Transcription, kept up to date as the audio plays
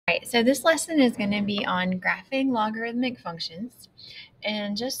so this lesson is going to be on graphing logarithmic functions.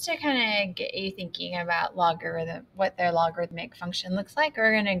 And just to kind of get you thinking about what their logarithmic function looks like,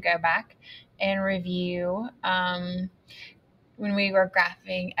 we're going to go back and review when we were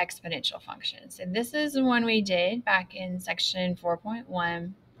graphing exponential functions. And this is one we did back in section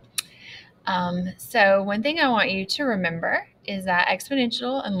 4.1. So one thing I want you to remember is that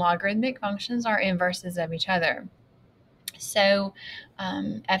exponential and logarithmic functions are inverses of each other. So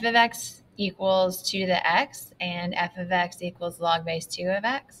f of x equals 2 to the x and f of x equals log base 2 of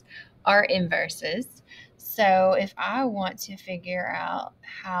x are inverses. So if I want to figure out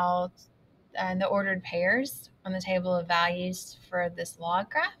how the ordered pairs on the table of values for this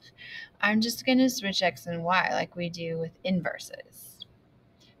log graph, I'm just going to switch x and y like we do with inverses.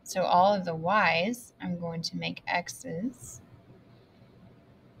 So all of the y's, I'm going to make x's.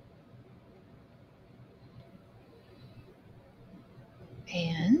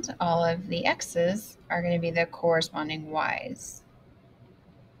 And all of the x's are going to be the corresponding y's.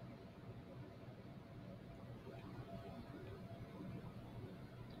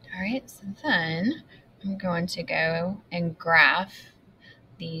 All right, so then I'm going to go and graph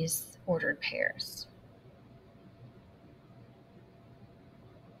these ordered pairs.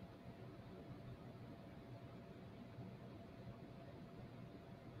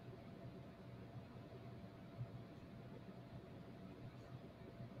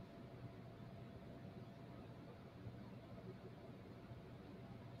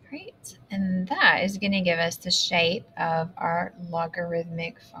 Right, and that is going to give us the shape of our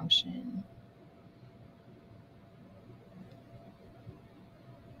logarithmic function.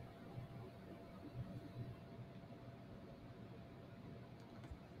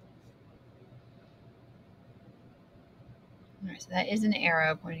 All right, so that is an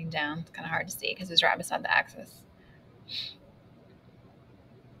arrow pointing down. It's kind of hard to see because it's right beside the axis.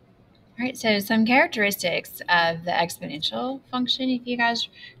 All right, so some characteristics of the exponential function, if you guys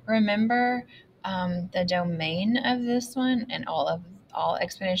remember, the domain of this one and all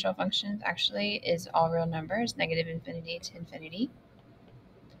exponential functions actually is all real numbers, negative infinity to infinity.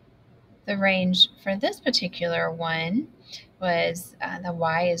 The range for this particular one was the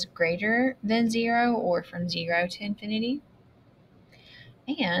y is greater than 0 or from 0 to infinity.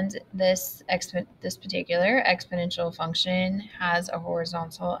 And this particular exponential function has a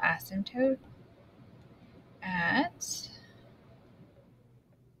horizontal asymptote at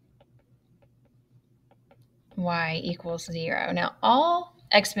y equals 0. Now, all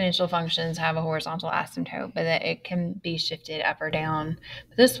exponential functions have a horizontal asymptote, but it can be shifted up or down.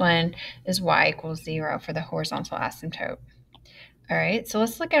 But this one is y equals 0 for the horizontal asymptote. All right, so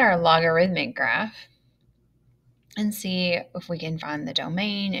let's look at our logarithmic graph and see if we can find the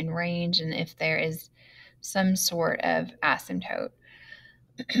domain and range and if there is some sort of asymptote.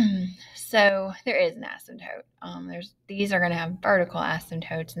 So there is an asymptote. These are going to have vertical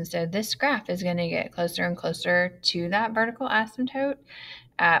asymptotes, and so this graph is going to get closer and closer to that vertical asymptote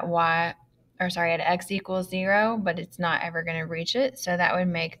at x equals 0, but it's not ever going to reach it. So that would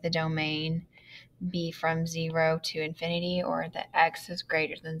make the domain be from 0 to infinity, or that x is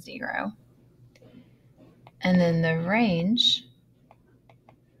greater than 0. And then the range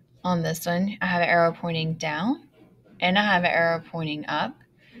on this one, I have an arrow pointing down and I have an arrow pointing up,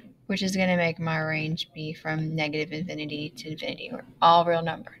 which is going to make my range be from negative infinity to infinity, or all real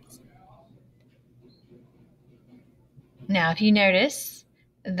numbers. Now, if you notice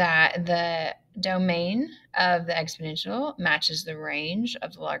that the domain of the exponential matches the range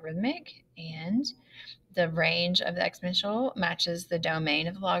of the logarithmic, and the range of the exponential matches the domain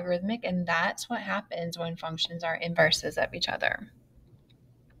of the logarithmic, and that's what happens when functions are inverses of each other.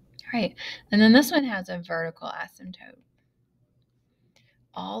 All right, and then this one has a vertical asymptote.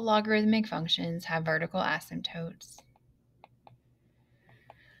 All logarithmic functions have vertical asymptotes.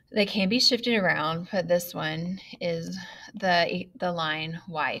 They can be shifted around, but this one is the line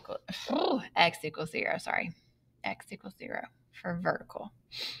x equals 0, sorry. X equals 0 for vertical.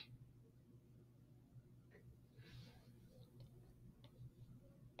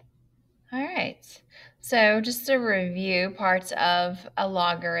 All right, so just to review parts of a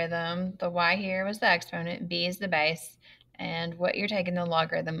logarithm, the y here was the exponent, b is the base, and what you're taking the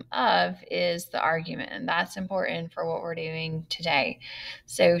logarithm of is the argument, and that's important for what we're doing today.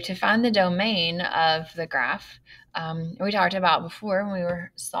 So to find the domain of the graph, we talked about before when we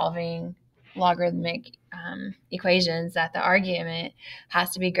were solving logarithmic equations that the argument has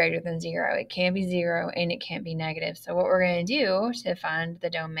to be greater than 0. It can't be 0 and it can't be negative. So what we're going to do to find the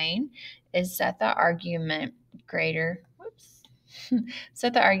domain is set the argument greater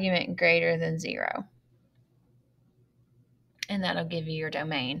than 0. and that'll give you your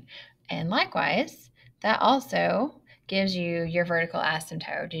domain. And likewise, that also gives you your vertical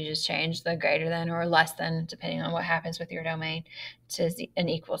asymptote. You just change the greater than or less than, depending on what happens with your domain, to an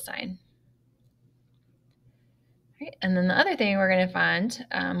equal sign. Right. And then the other thing we're going to find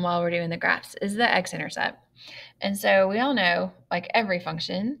while we're doing the graphs is the x-intercept. And so we all know, like every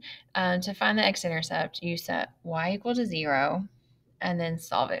function, to find the x-intercept, you set y equal to 0 and then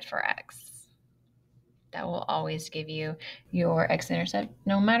solve it for x. That will always give you your x-intercept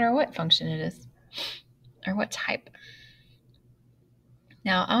no matter what function it is or what type.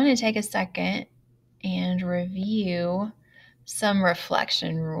 Now, I want to take a second and review some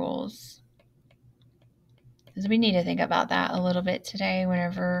reflection rules, because we need to think about that a little bit today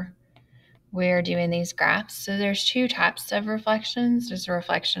whenever we're doing these graphs. So there's two types of reflections. There's a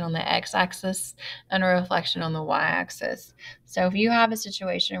reflection on the x-axis and a reflection on the y-axis. So if you have a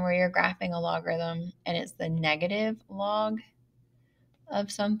situation where you're graphing a logarithm and it's the negative log of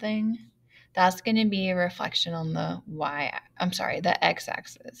something, that's going to be a reflection on the the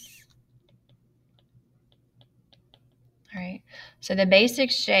x-axis. All right, so the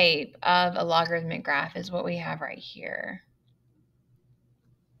basic shape of a logarithmic graph is what we have right here.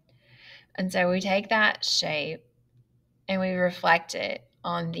 And so we take that shape and we reflect it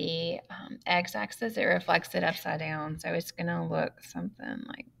on the x-axis. It reflects it upside down, so it's going to look something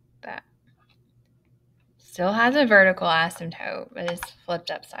like that. Still has a vertical asymptote, but it's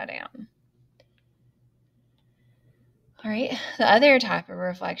flipped upside down. All right, the other type of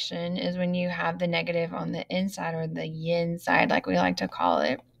reflection is when you have the negative on the inside, or the yin side, like we like to call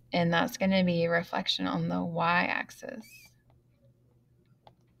it, and that's going to be a reflection on the y-axis.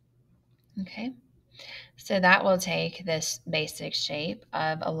 Okay, so that will take this basic shape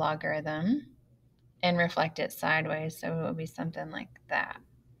of a logarithm and reflect it sideways, so it will be something like that.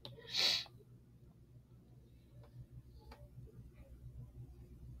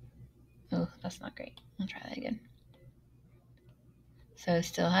 Oh, that's not great. I'll try that again. So it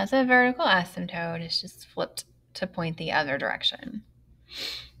still has a vertical asymptote. It's just flipped to point the other direction.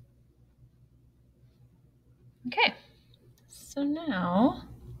 Okay, so now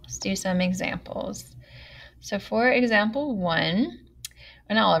let's do some examples. So for example 1,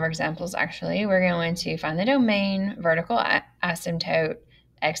 and all of our examples actually, we're going to find the domain, vertical asymptote,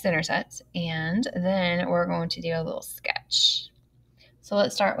 x-intercepts, and then we're going to do a little sketch. So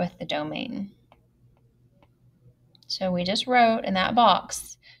let's start with the domain. So we just wrote in that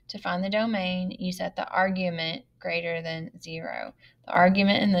box, to find the domain, you set the argument greater than 0. The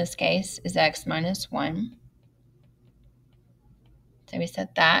argument in this case is x minus 1. So we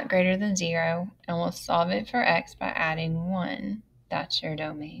set that greater than 0, and we'll solve it for x by adding 1. That's your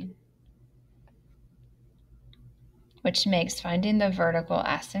domain. Which makes finding the vertical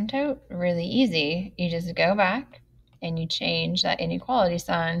asymptote really easy. You just go back and you change that inequality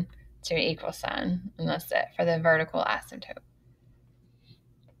sign to an equal sign, and that's it for the vertical asymptote.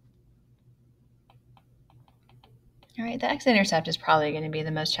 All right, the x-intercept is probably going to be the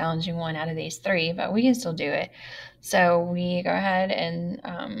most challenging one out of these three, but we can still do it. So we go ahead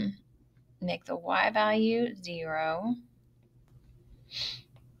and make the y value 0.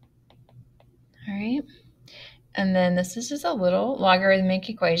 All right, and then this is just a little logarithmic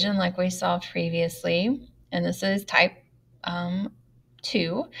equation like we saw previously, and this is type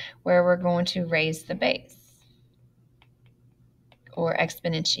 2, where we're going to raise the base or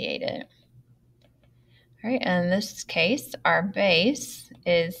exponentiate it. All right, in this case, our base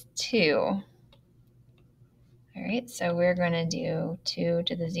is 2. All right, so we're going to do 2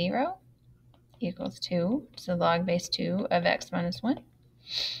 to the 0 equals 2, so log base 2 of x minus 1. All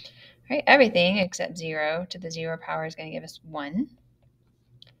right, everything except 0 to the 0 power is going to give us 1.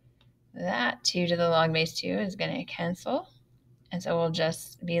 That 2 to the log base 2 is going to cancel, and so we'll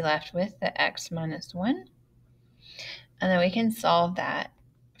just be left with the x minus 1. And then we can solve that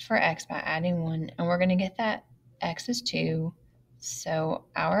for x by adding 1, and we're going to get that x is 2, so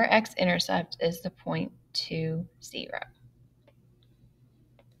our x-intercept is the point 2, 0.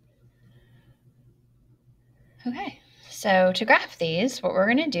 Okay, so to graph these, what we're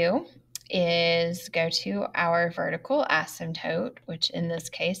going to do is go to our vertical asymptote, which in this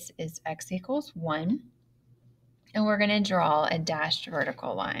case is x equals 1, and we're going to draw a dashed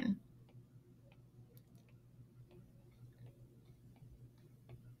vertical line.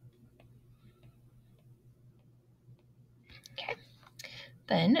 Okay,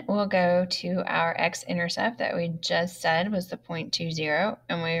 then we'll go to our x-intercept that we just said was the point 2, 0,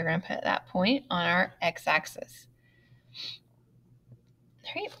 and we're going to put that point on our x-axis.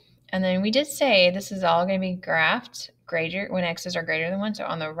 All right, and then we did say this is all going to be graphed greater when x's are greater than 1, so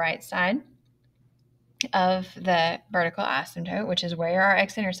on the right side. of the vertical asymptote, which is where our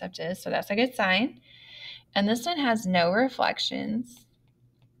x-intercept is, so that's a good sign. And this one has no reflections,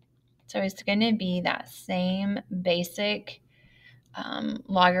 so it's going to be that same basic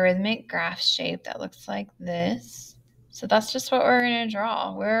logarithmic graph shape that looks like this. So that's just what we're going to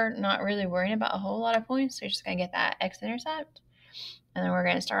draw. We're not really worrying about a whole lot of points. We're just going to get that x-intercept. And then we're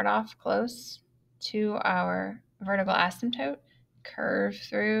going to start off close to our vertical asymptote, curve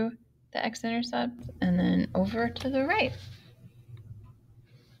through the x-intercept, and then over to the right.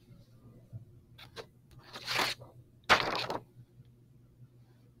 All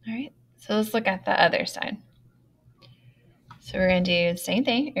right, so let's look at the other side. So we're going to do the same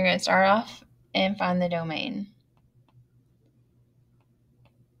thing. You're going to start off and find the domain.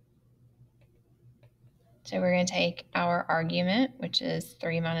 So we're going to take our argument, which is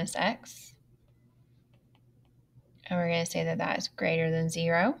 3 minus x, and we're going to say that that is greater than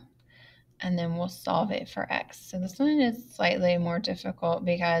 0, and then we'll solve it for x. So this one is slightly more difficult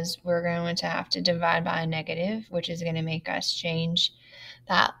because we're going to have to divide by a negative, which is going to make us change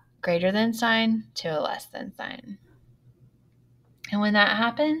that greater than sign to a less than sign. And when that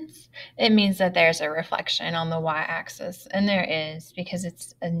happens, it means that there's a reflection on the y-axis, and there is because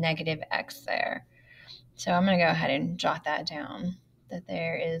it's a negative x there. So I'm going to go ahead and jot that down, that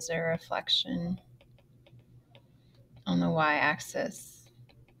there is a reflection on the y-axis.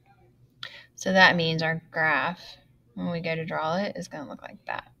 So that means our graph, when we go to draw it, is going to look like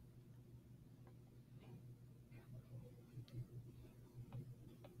that.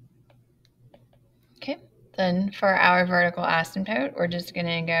 Okay, then for our vertical asymptote, we're just going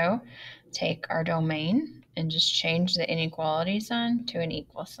to go take our domain and just change the inequality sign to an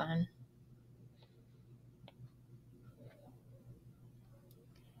equal sign.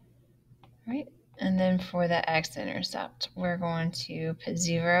 Right, and then for the x-intercept, we're going to put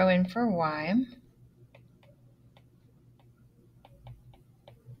 0 in for y.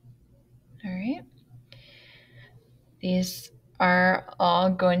 All right, these are all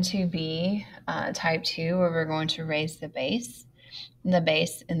going to be type 2, where we're going to raise the base. And the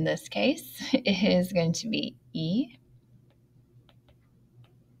base in this case is going to be e.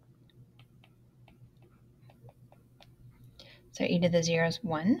 So e to the 0 is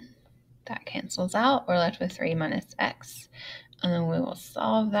 1. That cancels out. We're left with 3 minus x. And then we will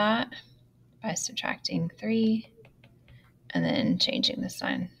solve that by subtracting 3 and then changing the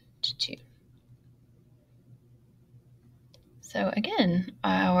sign to 2. So again,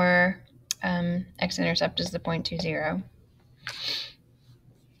 our x-intercept is the 0.20.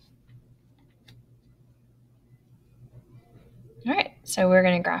 All right, so we're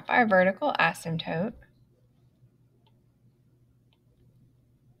going to graph our vertical asymptote.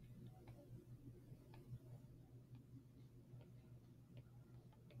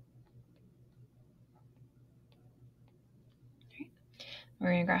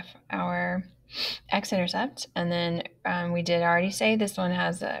 We're going to graph our x-intercept, and then we did already say this one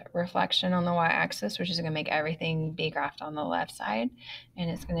has a reflection on the y-axis, which is going to make everything be graphed on the left side, and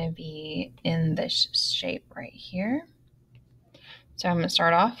it's going to be in this shape right here. So I'm going to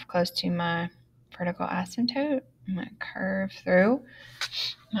start off close to my vertical asymptote. I'm going to curve through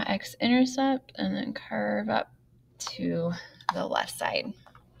my x-intercept and then curve up to the left side.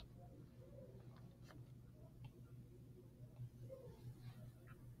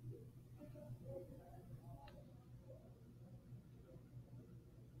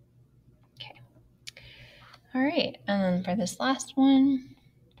 All right, and then for this last one,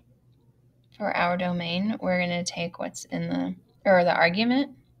 for our domain, we're going to take what's in the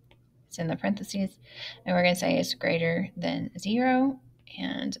argument, it's in the parentheses, and we're going to say it's greater than 0,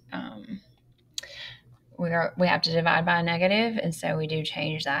 and we have to divide by a negative, and so we do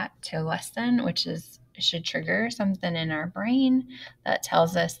change that to less than, which should trigger something in our brain that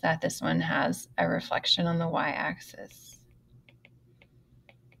tells us that this one has a reflection on the y-axis,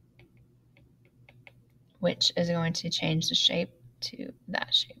 which is going to change the shape to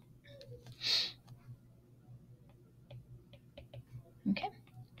that shape. Okay,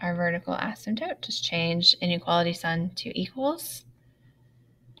 our vertical asymptote just changed inequality sign to equals.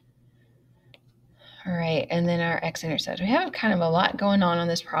 All right, and then our x-intercept. We have kind of a lot going on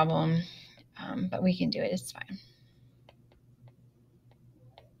this problem, but we can do it, it's fine.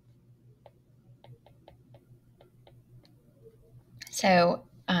 So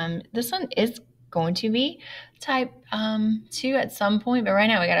this one is going to be type 2 at some point, but right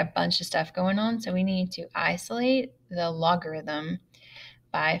now we got a bunch of stuff going on, so we need to isolate the logarithm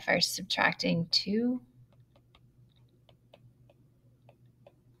by first subtracting 2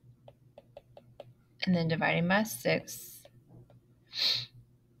 and then dividing by 6.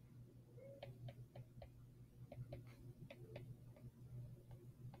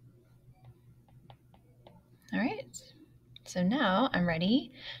 All right. So now I'm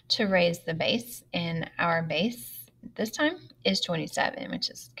ready to raise the base, and our base this time is 27, which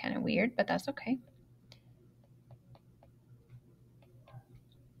is kind of weird, but that's okay.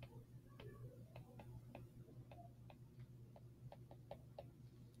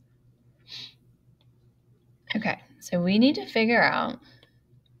 Okay, so we need to figure out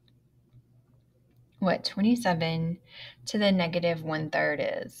what 27 to the negative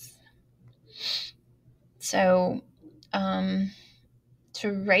 1/3 is. So to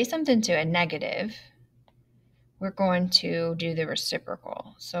raise something to a negative, we're going to do the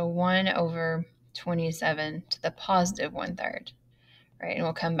reciprocal. So 1 over 27 to the positive 1/3, right? And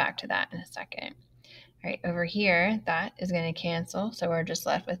we'll come back to that in a second. All right, over here, that is going to cancel, so we're just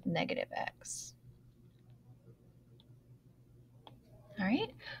left with negative x. All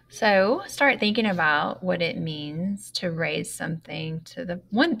right, so start thinking about what it means to raise something to the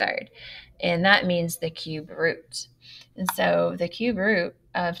 1/3, and that means the cube root. And so the cube root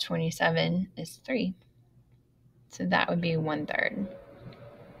of 27 is 3. So that would be 1/3.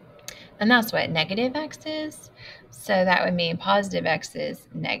 And that's what negative x is. So that would mean positive x is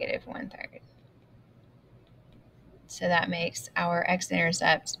negative 1/3. So that makes our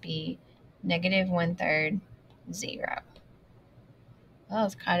x-intercept be negative 1/3, 0. Well,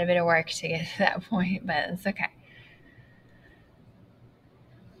 it's quite a bit of work to get to that point, but it's okay.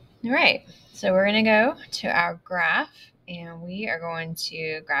 All right, so we're going to go to our graph, and we are going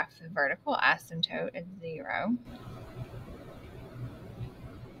to graph the vertical asymptote at 0.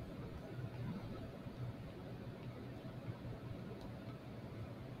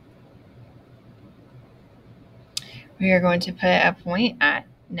 We are going to put a point at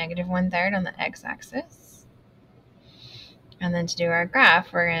negative 1/3 on the x-axis. And then to do our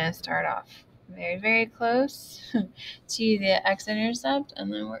graph, we're going to start off very, very close to the x-intercept,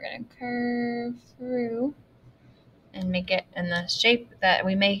 and then we're going to curve through and make it in the shape that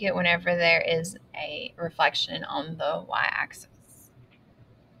we make it whenever there is a reflection on the y-axis.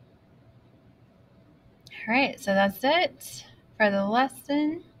 All right, so that's it for the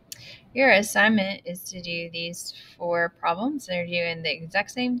lesson. Your assignment is to do these 4 problems. They're doing the exact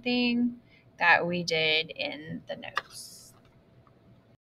same thing that we did in the notes.